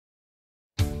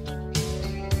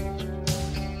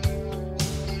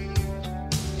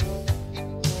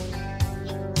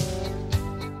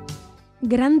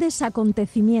Grandes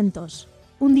acontecimientos.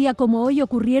 Un día como hoy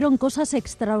ocurrieron cosas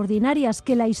extraordinarias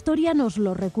que la historia nos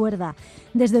lo recuerda.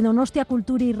 Desde Donostia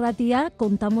Kultura Irratia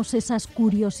contamos esas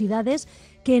curiosidades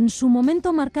que en su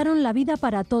momento marcaron la vida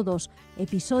para todos,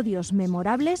 episodios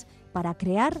memorables para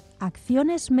crear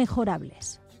acciones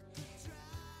mejorables.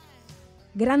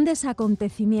 Grandes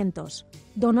acontecimientos.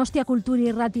 Donostia Kultura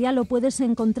Irratia lo puedes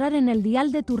encontrar en el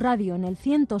dial de tu radio, en el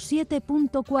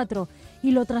 107.4,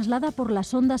 y lo traslada por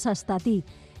las ondas hasta ti.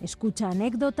 Escucha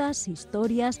anécdotas,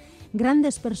 historias,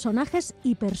 grandes personajes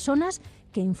y personas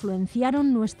que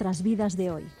influenciaron nuestras vidas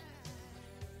de hoy.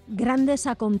 Grandes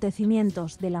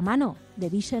acontecimientos, de la mano de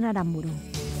Bixen Aramburu.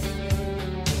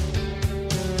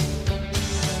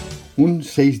 Un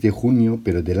 6 de junio,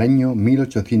 pero del año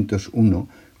 1801,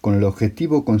 con el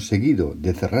objetivo conseguido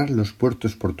de cerrar los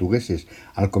puertos portugueses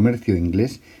al comercio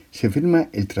inglés, se firma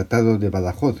el Tratado de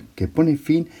Badajoz, que pone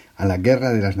fin a la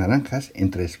Guerra de las Naranjas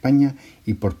entre España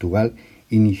y Portugal,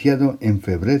 iniciado en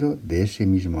febrero de ese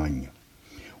mismo año.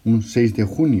 Un 6 de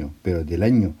junio, pero del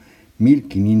año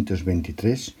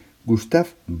 1523, Gustav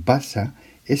Vasa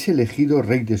es elegido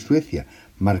rey de Suecia,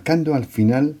 marcando al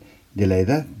final de la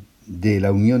edad de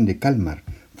la Unión de Kalmar,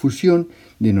 fusión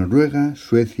de Noruega,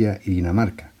 Suecia y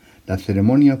Dinamarca. La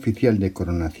ceremonia oficial de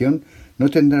coronación no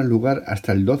tendrá lugar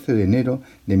hasta el 12 de enero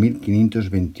de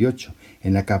 1528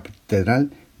 en la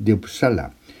Catedral de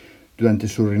Uppsala. Durante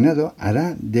su reinado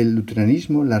hará del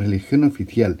luteranismo la religión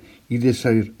oficial y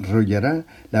desarrollará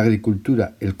la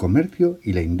agricultura, el comercio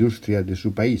y la industria de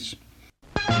su país.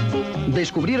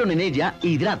 Descubrieron en ella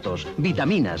hidratos,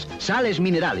 vitaminas, sales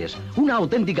minerales, una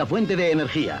auténtica fuente de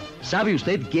energía. ¿Sabe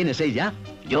usted quién es ella?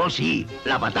 Yo sí,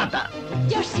 la patata.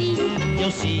 Yo sí.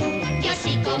 Yo sí. Yo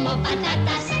sí como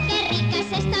patatas, qué ricas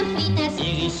están fritas.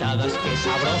 Y guisadas, qué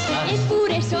sabrosas. En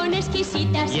puré son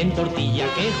exquisitas. Y en tortilla,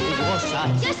 qué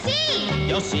jugosas. Yo sí.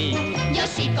 Yo sí. Yo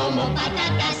sí como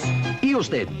patatas. ¿Y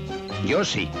usted? Yo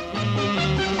sí.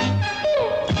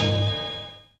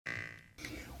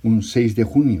 Un 6 de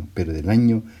junio, pero del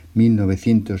año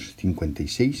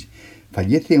 1956,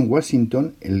 fallece en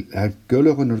Washington el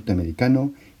arqueólogo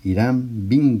norteamericano Hiram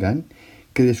Bingham,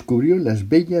 que descubrió las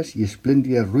bellas y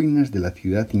espléndidas ruinas de la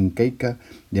ciudad incaica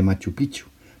de Machu Picchu,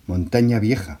 Montaña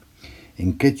Vieja,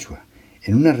 en quechua,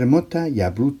 en una remota y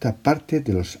abrupta parte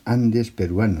de los Andes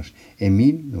peruanos, en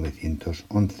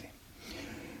 1911.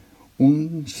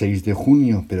 Un 6 de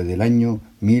junio, pero del año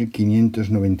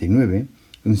 1599,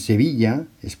 en Sevilla,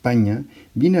 España,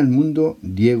 viene al mundo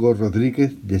Diego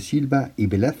Rodríguez de Silva y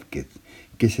Velázquez,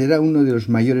 que será uno de los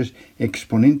mayores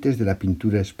exponentes de la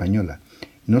pintura española,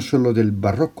 no solo del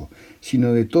barroco,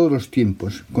 sino de todos los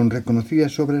tiempos, con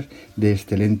reconocidas obras de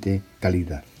excelente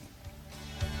calidad.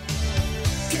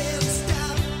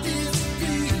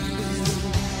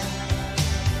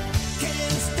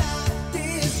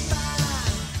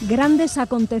 Grandes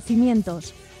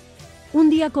acontecimientos.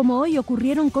 Un día como hoy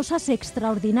ocurrieron cosas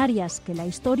extraordinarias que la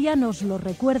historia nos lo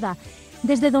recuerda.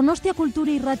 Desde Donostia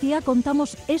Kultura Irratia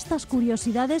contamos estas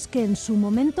curiosidades que en su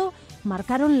momento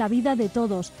marcaron la vida de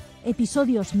todos,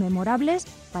 episodios memorables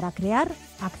para crear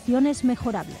acciones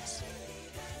mejorables.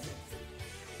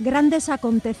 Grandes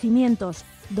acontecimientos,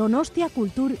 Donostia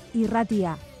Kultura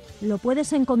Irratia. Lo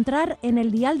puedes encontrar en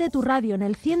el dial de tu radio, en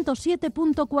el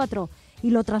 107.4, y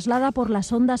lo traslada por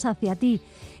las ondas hacia ti.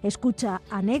 Escucha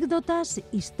anécdotas,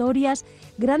 historias,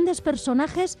 grandes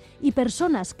personajes y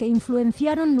personas que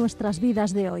influenciaron nuestras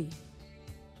vidas de hoy.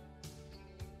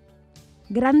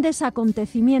 Grandes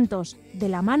acontecimientos, de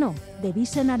la mano de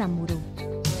Bixen Aramburu.